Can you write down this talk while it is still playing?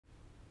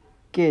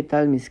¿Qué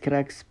tal mis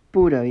cracks?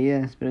 Pura vida,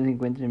 espero se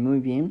encuentren muy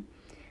bien.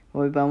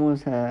 Hoy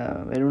vamos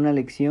a ver una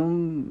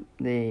lección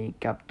de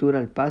captura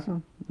al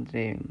paso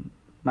entre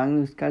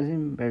Magnus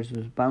Carlsen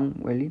versus Van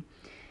Welly.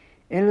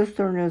 En los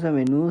torneos a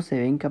menudo se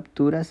ven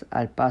capturas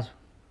al paso,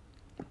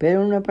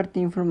 pero en una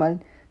partida informal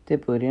te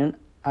podrían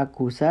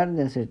acusar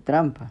de hacer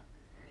trampa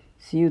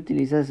si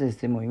utilizas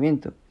este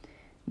movimiento.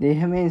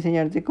 Déjame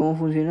enseñarte cómo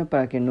funciona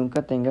para que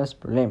nunca tengas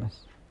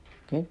problemas.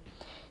 ¿Okay?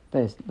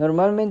 Entonces,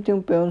 normalmente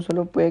un peón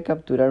solo puede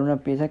capturar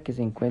una pieza que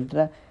se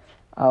encuentra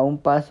a un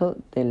paso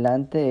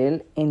delante de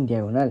él en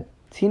diagonal.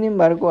 Sin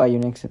embargo, hay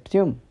una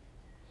excepción.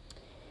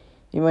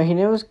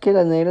 Imaginemos que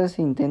las negras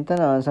intentan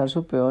avanzar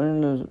su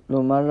peón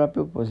lo más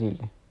rápido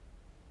posible.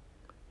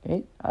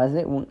 ¿Okay?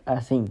 Hace un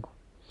A5.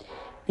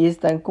 Y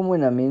están como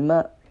en la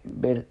misma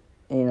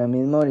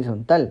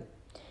horizontal.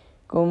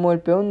 Como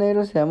el peón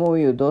negro se ha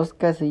movido 2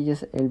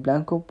 casillas, el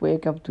blanco puede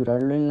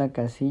capturarlo en la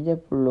casilla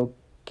por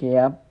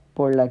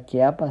la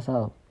que ha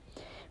pasado.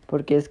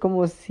 Porque es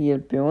como si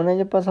el peón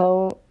haya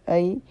pasado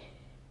ahí,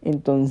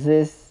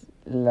 entonces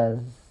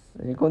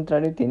el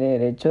contrario tiene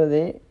derecho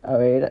de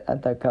haber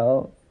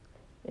atacado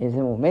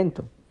ese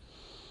momento.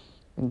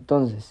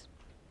 Entonces,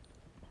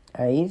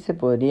 ahí se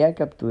podría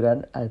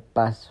capturar al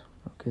paso,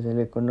 lo que se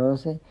le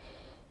conoce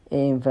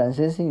en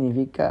francés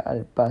significa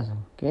al paso,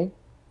 ¿ok?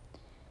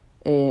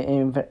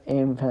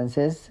 En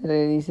francés se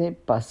le dice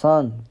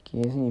passant,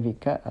 que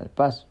significa al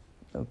paso,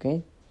 ¿ok?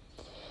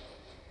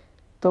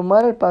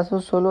 Tomar el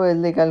paso solo es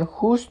legal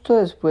justo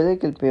después de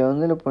que el peón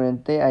del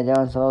oponente haya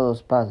avanzado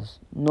 2 pasos.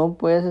 No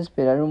puedes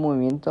esperar un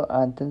movimiento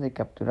antes de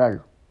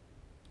capturarlo.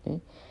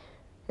 ¿Sí?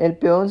 El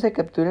peón se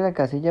captura en la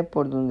casilla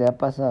por donde ha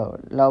pasado.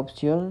 La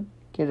opción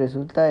que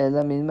resulta es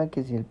la misma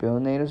que si el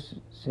peón negro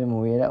se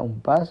moviera un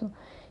paso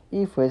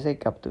y fuese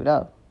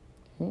capturado.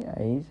 ¿Sí?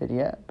 Ahí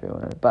sería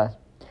peón al paso.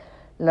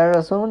 La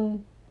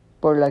razón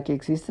por la que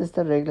existe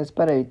esta regla es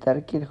para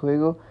evitar que el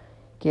juego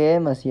quede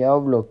demasiado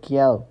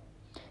bloqueado.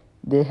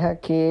 Deja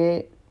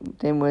que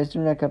te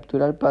muestre una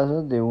captura al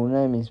paso de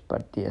una de mis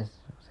partidas,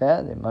 o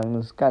sea, de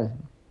Magnus Carlsen.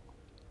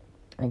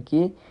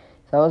 Aquí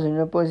estamos en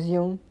una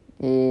posición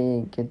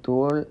que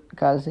tuvo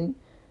Carlsen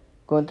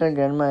contra el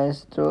gran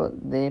maestro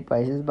de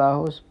Países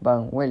Bajos,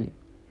 Van Welly.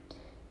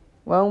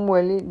 Van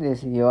Welly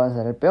decidió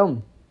avanzar el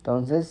peón.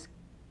 Entonces,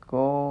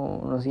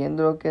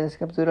 conociendo lo que es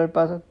captura al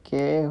paso,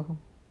 ¿qué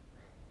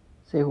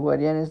se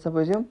jugaría en esta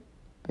posición?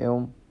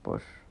 Peón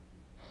por.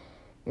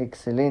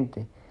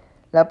 Excelente.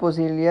 La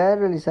posibilidad de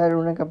realizar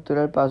una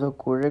captura al paso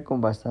ocurre con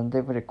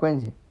bastante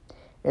frecuencia.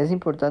 Es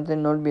importante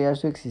no olvidar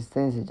su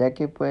existencia, ya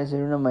que puede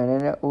ser una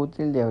manera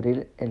útil de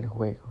abrir el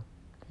juego.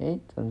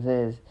 ¿Okay?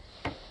 Entonces,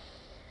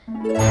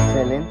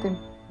 excelente.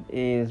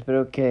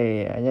 Espero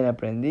que hayan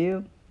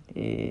aprendido.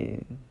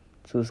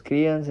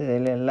 Suscríbanse,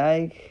 denle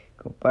like,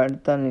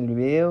 compartan el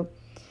video.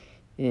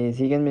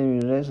 Síganme en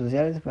mis redes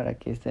sociales para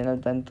que estén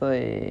al tanto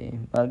de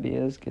más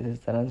videos que se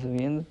estarán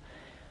subiendo.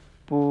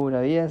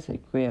 Pura vida, se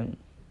cuidan.